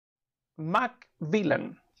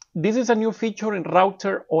MACVLAN. This is a new feature in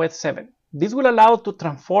routerOs 7. This will allow to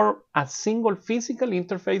transform a single physical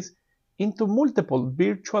interface into multiple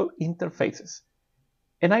virtual interfaces.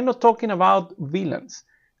 And I'm not talking about VLANs.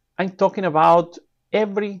 I'm talking about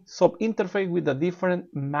every sub-interface with a different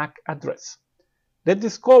MAC address. Let's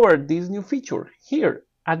discover this new feature here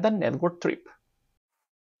at the network trip.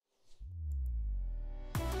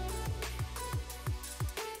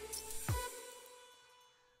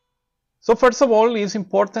 So first of all, it's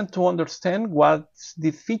important to understand what's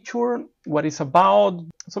the feature, what it's about.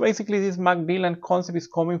 So basically this MACVLAN concept is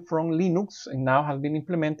coming from Linux and now has been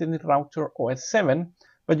implemented in routerOs 7,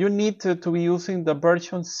 but you need to be using the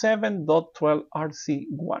version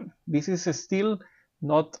 7.12rc1. This is still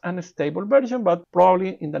not a stable version, but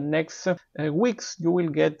probably in the next weeks you will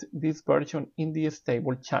get this version in the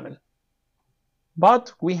stable channel.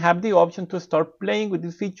 But we have the option to start playing with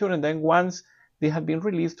this feature, and then once they have been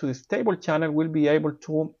released to the stable channel, we'll be able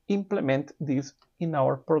to implement this in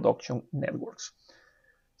our production networks.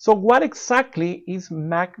 So what exactly is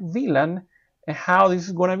MACVLAN and how this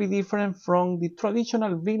is going to be different from the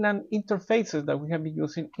traditional VLAN interfaces that we have been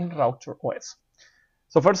using in routerOs?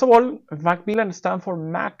 So first of all, MACVLAN stands for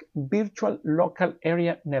MAC Virtual Local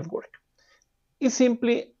Area Network. It's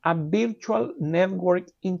simply a virtual network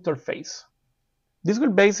interface. This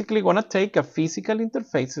will basically going to take a physical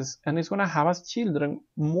interfaces and it's going to have as children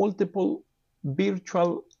multiple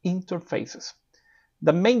virtual interfaces.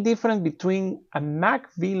 The main difference between a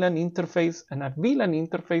MACVLAN interface and a VLAN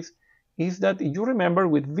interface is that you remember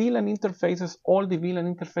with VLAN interfaces, all the VLAN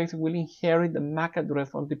interfaces will inherit the MAC address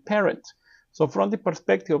from the parent. So from the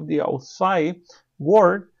perspective of the outside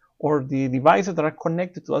world or the devices that are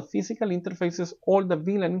connected to the physical interfaces, all the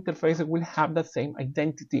VLAN interfaces will have the same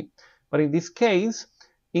identity. But in this case,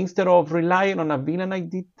 instead of relying on a VLAN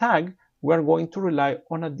ID tag, we are going to rely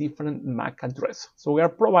on a different MAC address. So we are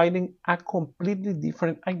providing a completely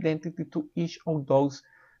different identity to each of those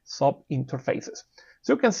sub-interfaces.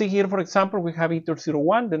 So you can see here, for example, we have ether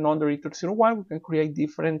 01, then under ether 01, we can create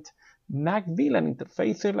different MACVLAN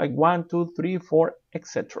interfaces like 1, 2, 3, 4,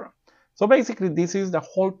 etc. So basically, this is the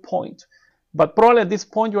whole point. But probably at this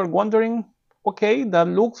point, you are wondering, okay, that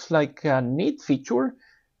looks like a neat feature,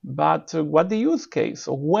 but what the use case?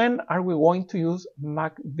 So when are we going to use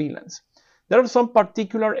MACVLANs? There are some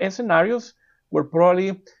particular scenarios where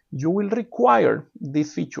probably you will require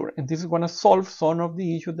this feature, and this is going to solve some of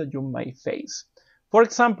the issues that you may face. For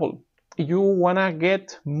example, you want to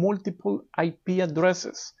get multiple IP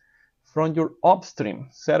addresses from your upstream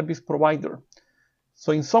service provider.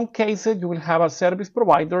 So in some cases, you will have a service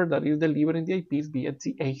provider that is delivering the IPs via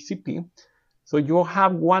DHCP. So you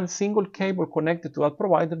have one single cable connected to that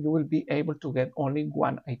provider, you will be able to get only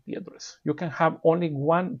one IP address. You can have only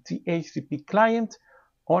one DHCP client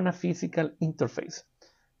on a physical interface.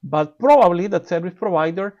 But probably the service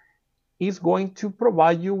provider is going to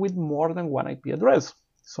provide you with more than one IP address.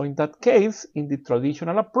 So in that case, in the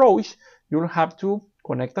traditional approach, you'll have to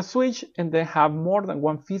connect a switch and then have more than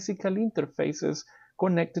one physical interfaces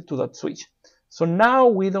connected to that switch. So now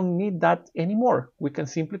we don't need that anymore. We can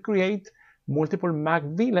simply create multiple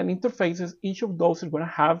MACVLAN interfaces. Each of those is going to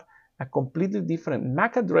have a completely different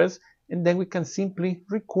MAC address, and then we can simply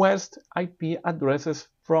request IP addresses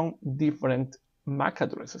from different MAC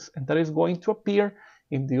addresses, and that is going to appear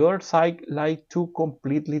in the other side like two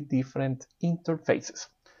completely different interfaces.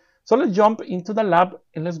 So let's jump into the lab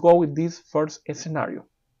and let's go with this first scenario,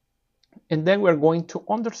 and then we're going to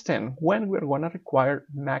understand when we're going to require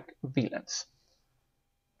MACVLANs.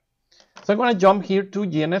 So I'm going to jump here to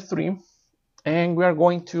GNS3 and we are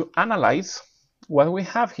going to analyze what we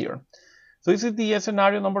have here. So this is the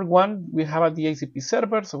scenario number one. We have a DHCP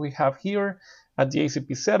server. So we have here a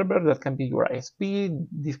DHCP server that can be your ISP.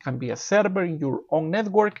 This can be a server in your own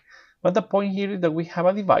network. But the point here is that we have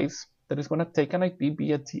a device that is going to take an IP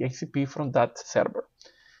via DHCP from that server.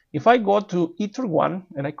 If I go to ether 1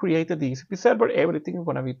 and I create a DHCP server, everything is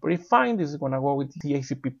going to be pretty fine. This is going to go with the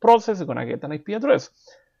DHCP process. It's going to get an IP address.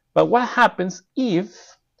 But what happens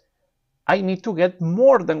if I need to get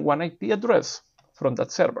more than one IP address from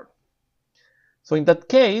that server? So in that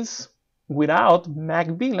case, without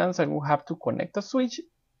MACVLANs, I will have to connect a switch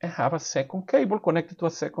and have a second cable connected to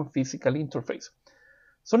a second physical interface.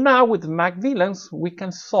 So now with MACVLANs, we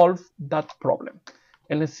can solve that problem.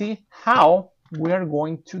 And let's see how we are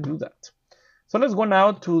going to do that. So let's go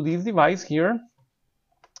now to this device here,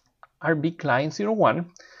 RB Client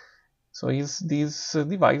 01. So it's this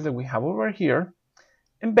device that we have over here.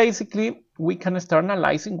 And basically, we can start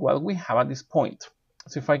analyzing what we have at this point.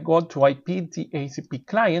 So if I go to IP DHCP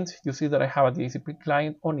client, you see that I have a DHCP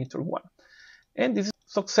client on ether 1. And this is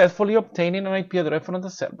successfully obtaining an IP address from the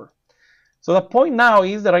server. So the point now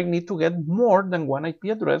is that I need to get more than one IP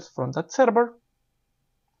address from that server,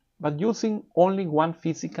 but using only one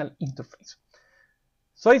physical interface.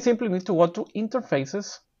 So I simply need to go to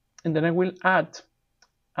interfaces, and then I will add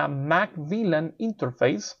a MACVLAN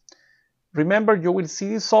interface. Remember, you will see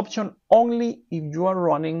this option only if you are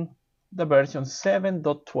running the version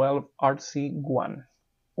 7.12 RC1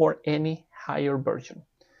 or any higher version.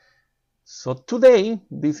 So today,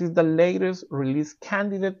 this is the latest release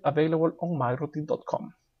candidate available on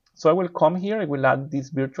mikrotik.com. So I will come here, I will add this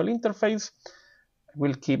virtual interface, I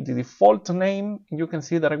will keep the default name, and you can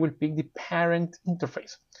see that I will pick the parent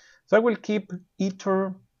interface. So I will keep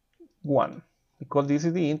ether1 because this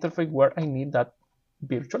is the interface where I need that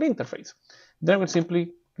virtual interface. Then I will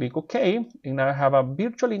simply click OK, and now I have a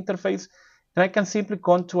virtual interface, and I can simply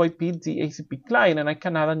come to IP DHCP client, and I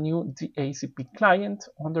can add a new DHCP client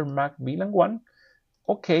under MACVLAN 1.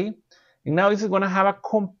 OK, and now this is going to have a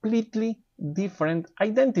completely different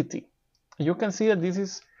identity. You can see that this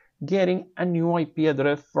is getting a new IP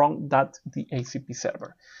address from that DHCP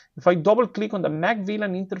server. If I double click on the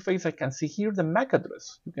MACVLAN interface, I can see here the MAC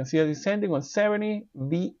address. You can see that it's sending on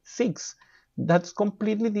 70v6. That's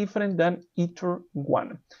completely different than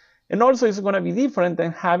ether1. And also it's going to be different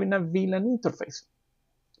than having a VLAN interface.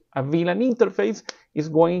 A VLAN interface is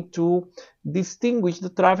going to distinguish the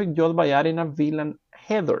traffic just by adding a VLAN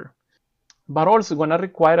header, but also going to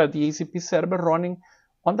require a DHCP server running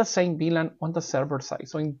on the same VLAN on the server side.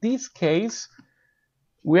 So in this case,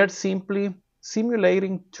 we are simply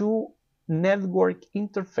simulating two network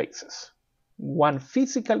interfaces, one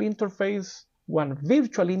physical interface, one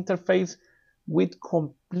virtual interface with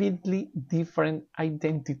completely different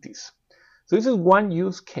identities. So this is one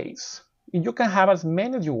use case. And you can have as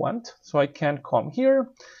many as you want. So I can come here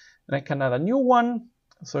and I can add a new one.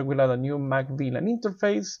 So I will add a new MACVLAN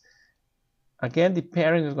interface. Again, the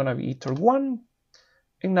parent is going to be ether1.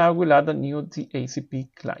 And now we'll add a new DHCP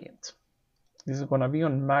client. This is going to be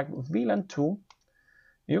on MACVLAN 2.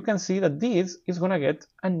 You can see that this is going to get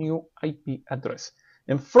a new IP address.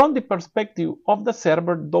 And from the perspective of the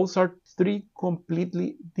server, those are three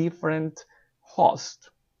completely different hosts,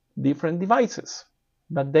 different devices,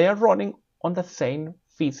 but they are running on the same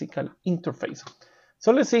physical interface.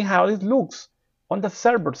 So let's see how it looks on the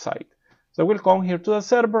server side. So we'll come here to the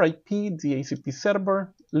server, IP, DHCP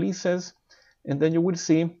server, leases, and then you will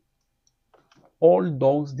see all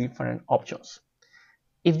those different options.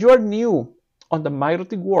 If you are new on the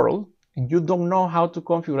Mikrotik world, and you don't know how to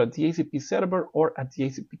configure a DHCP server or a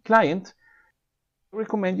DHCP client, I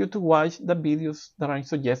recommend you to watch the videos that I'm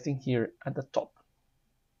suggesting here at the top.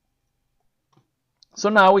 So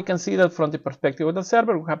now we can see that from the perspective of the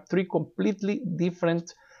server, we have three completely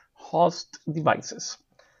different host devices.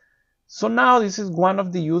 So now this is one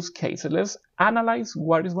of the use cases. Let's analyze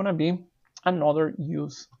what is going to be another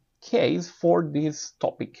use case for this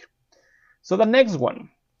topic. So the next one,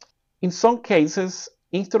 in some cases,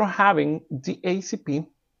 instead of having DHCP,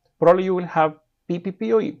 probably you will have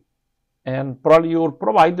PPPoE. And probably your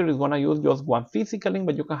provider is going to use just one physical link,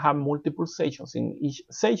 but you can have multiple sessions. In each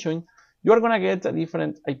session, you are going to get a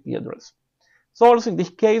different IP address. So also in this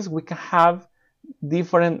case, we can have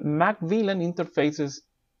different MACVLAN interfaces,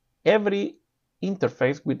 every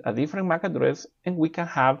interface with a different MAC address, and we can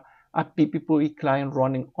have a PPPoE client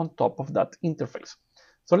running on top of that interface.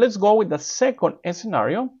 So let's go with the second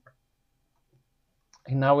scenario.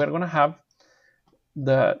 And now we're going to have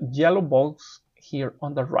the yellow box here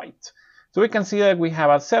on the right. So we can see that we have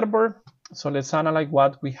a server. So let's analyze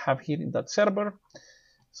what we have here in that server.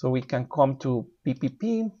 So we can come to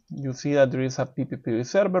PPP. You see that there is a PPPoE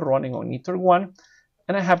server running on ether1.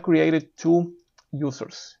 And I have created two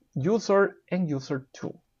users, user and user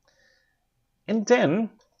 2. And then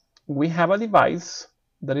we have a device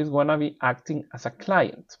that is going to be acting as a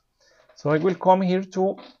client. So I will come here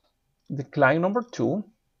to the client number 2,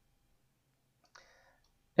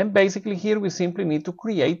 and basically here we simply need to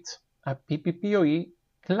create a PPPoE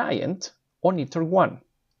client on ether1.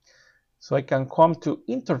 So I can come to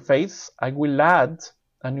interface, I will add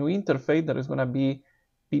a new interface that is going to be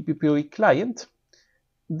PPPoE client.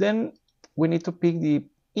 Then we need to pick the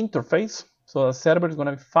interface, so the server is going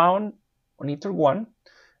to be found on ether1,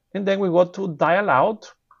 and then we go to dial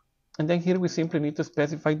out, and then here we simply need to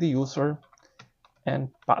specify the user and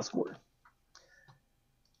password.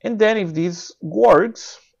 And then if this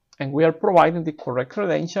works and we are providing the correct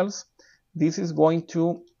credentials, this is going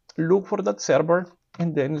to look for that server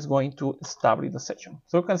and then it's going to establish the session.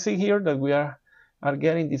 So you can see here that we are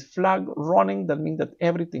getting this flag running. That means that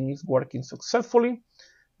everything is working successfully.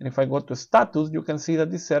 And if I go to status, you can see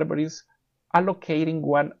that the server is allocating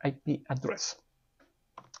one IP address.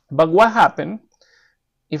 But what happens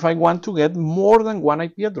if I want to get more than one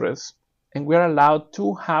IP address and we're allowed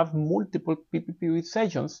to have multiple PPPoE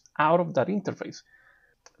sessions out of that interface?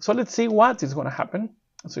 So let's see what is going to happen.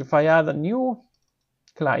 So if I add a new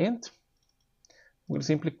client, we'll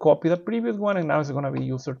simply copy the previous one, and now it's going to be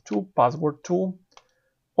user 2, password 2.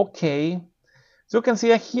 Okay. So you can see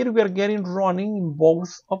that here we are getting running in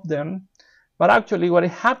both of them, but actually what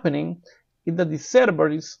is happening is that the server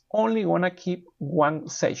is only going to keep one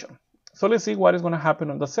session. So let's see what is going to happen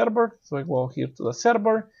on the server. So I go here to the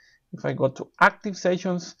server. If I go to active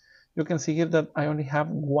sessions, you can see here that I only have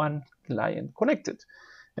one client connected.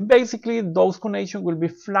 And basically those connections will be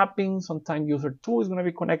flapping. Sometimes user 2 is going to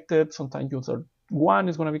be connected, sometimes user 1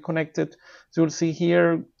 is going to be connected. So you'll see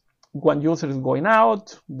here one user is going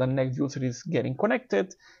out, the next user is getting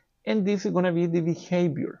connected, and this is going to be the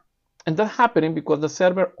behavior. And that's happening because the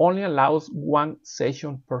server only allows one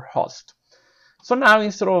session per host. So now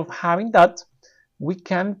instead of having that, we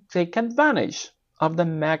can take advantage of the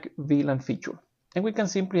MACVLAN feature. And we can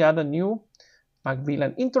simply add a new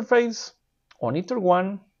MACVLAN interface on Ether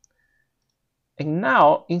 1. And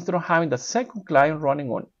now, instead of having the second client running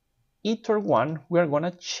on Ether 1, we are going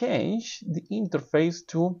to change the interface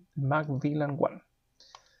to MACVLAN 1.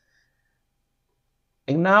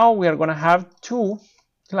 And now we are going to have two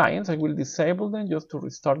clients. I will disable them just to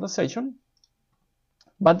restart the session.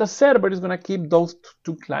 But the server is going to keep those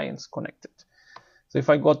two clients connected. So if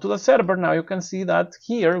I go to the server, now you can see that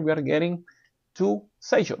here we are getting two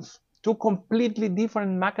sessions, two completely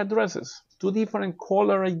different MAC addresses, two different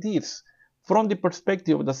caller IDs. From the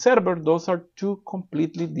perspective of the server, those are two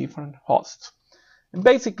completely different hosts. And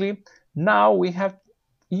basically, now we have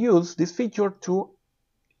used this feature to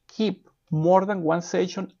keep more than one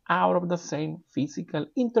session out of the same physical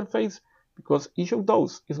interface, because each of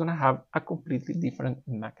those is going to have a completely different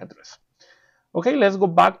MAC address. Okay, let's go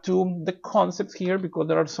back to the concepts here, because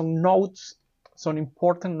there are some notes, some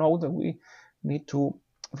important notes that we need to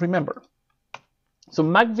remember. So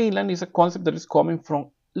MACVLAN is a concept that is coming from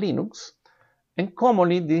Linux, and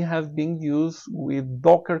commonly this has been used with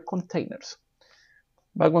Docker containers.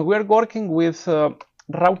 But when we are working with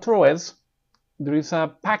routerOs, there is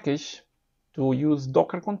a package to use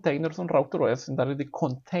Docker containers on routerOs, and that is the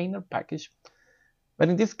container package. But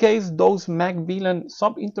in this case, those MACVLAN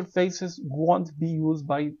sub-interfaces won't be used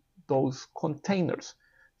by those containers.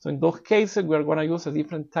 So in those cases, we are going to use a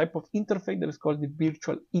different type of interface that is called the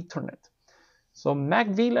virtual Ethernet. So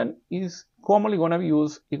MACVLAN is commonly going to be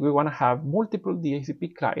used if we want to have multiple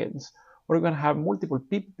DHCP clients, or we're going to have multiple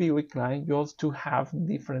PPPoE clients just to have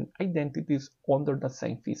different identities under the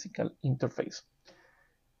same physical interface.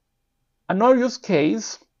 Another use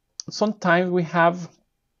case, sometimes we have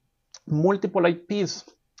multiple IPs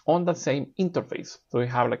on the same interface. So we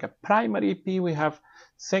have like a primary IP, we have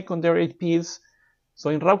secondary IPs.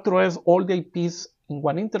 So in routerOs, all the IPs in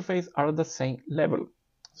one interface are the same level.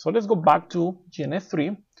 So let's go back to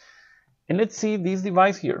GNS3 and let's see this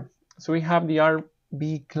device here. So we have the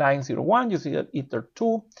RB client 01. You see that Ether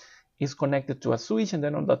 2 is connected to a switch, and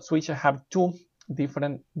then on that switch I have two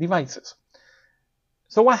different devices.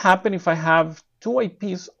 So what happens if I have two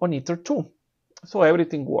IPs on Ether 2? So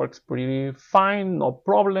everything works pretty fine, no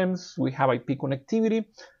problems. We have IP connectivity,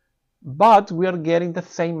 but we are getting the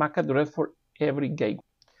same MAC address for every gateway.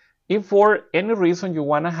 If for any reason you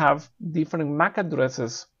want to have different MAC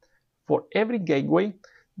addresses for every gateway,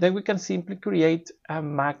 then we can simply create a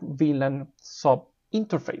MACVLAN sub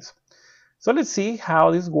interface. So let's see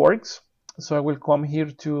how this works. So I will come here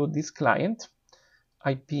to this client,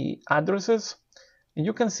 IP addresses, and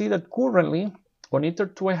you can see that currently on Ether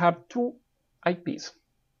 2 I have two IPs,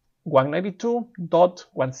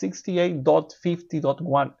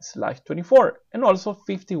 192.168.50.1/24 and also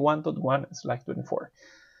 51.1/24.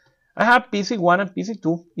 I have PC1 and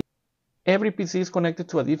PC2. Every PC is connected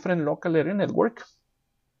to a different local area network.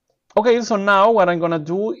 Okay, so now what I'm going to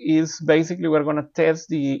do is basically we're going to test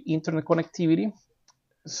the internet connectivity.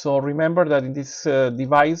 So remember that in this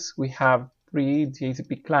device we have 3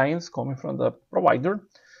 DHCP clients coming from the provider.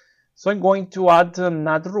 So I'm going to add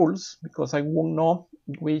NAT rules because I won't know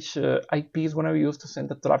which IP is going to be used to send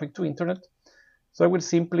the traffic to internet. So I will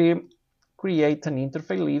simply create an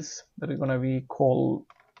interface list that is going to be called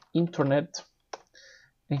internet.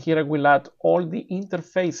 And here I will add all the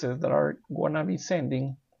interfaces that are going to be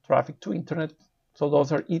sending traffic to internet. So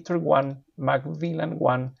those are Ether 1, MACVLAN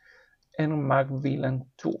 1, and MACVLAN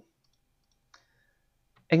 2.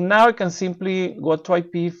 And now I can simply go to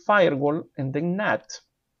IP firewall and then NAT,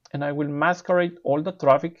 and I will masquerade all the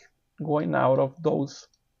traffic going out of those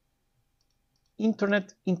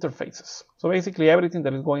internet interfaces. So basically everything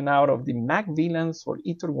that is going out of the MACVLANs or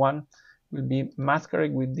Ether1 will be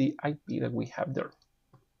masqueraded with the IP that we have there.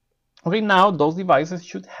 Okay, now those devices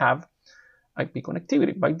should have IP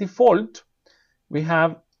connectivity. By default, we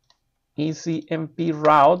have ECMP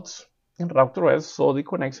routes in routerOs, so the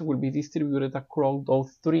connection will be distributed across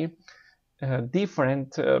those three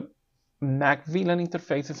different MACVLAN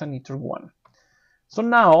interfaces and Ether1. So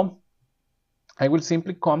now I will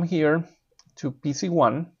simply come here to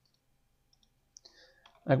PC1.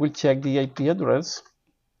 I will check the IP address.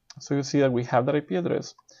 So you see that we have that IP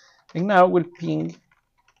address. And now we'll ping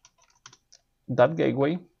that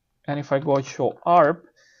gateway. And if I go show ARP,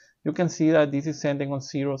 you can see that this is sending on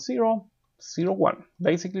 0001,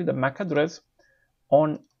 basically the MAC address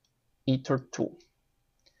on Ether2.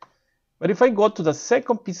 But if I go to the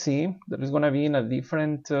second PC, that is going to be in a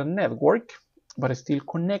different network, but still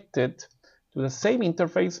connected to the same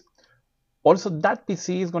interface, also that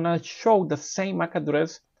PC is going to show the same MAC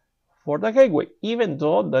address for the gateway, even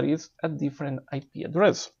though there is a different IP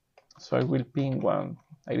address. So I will ping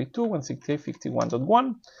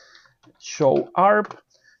 192.168.51.1, show ARP.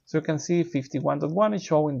 So you can see 51.1 is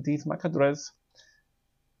showing this MAC address.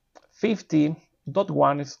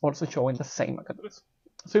 50.1 is also showing the same MAC address.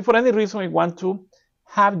 So if for any reason I want to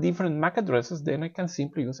have different MAC addresses, then I can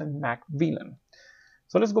simply use a MACVLAN.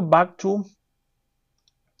 So let's go back to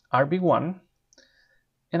RB1,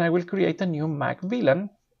 and I will create a new MACVLAN,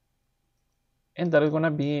 and that is going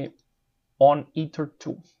to be on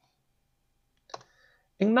Ether2.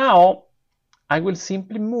 And now I will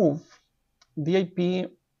simply move the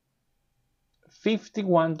IP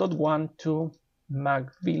 51.1 to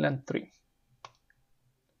MACVLAN 3.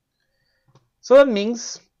 So that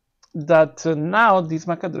means that now this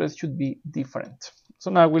MAC address should be different.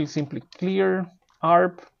 So now we'll simply clear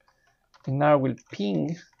ARP, and now we'll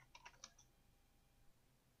ping.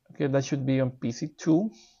 Okay, that should be on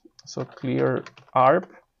PC2. So clear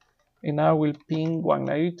ARP, and now we'll ping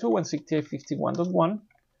 192.168.51.1.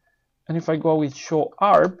 And if I go with show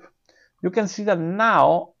ARP, you can see that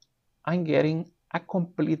now I'm getting a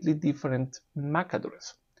completely different MAC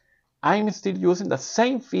address. I'm still using the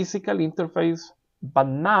same physical interface, but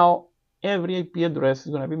now every IP address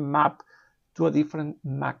is going to be mapped to a different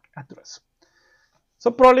MAC address. So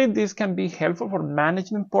probably this can be helpful for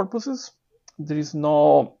management purposes. It's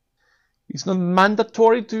not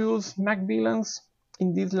mandatory to use MACVLANs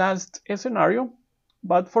in this last scenario,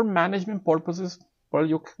 but for management purposes, well,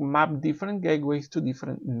 you can map different gateways to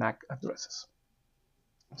different MAC addresses.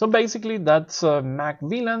 So basically that's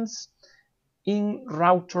MACVLANs in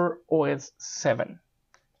routerOS 7,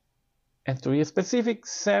 and to be specific,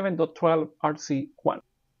 7.12 RC1.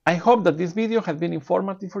 I hope that this video has been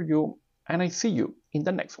informative for you, and I see you in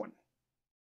the next one.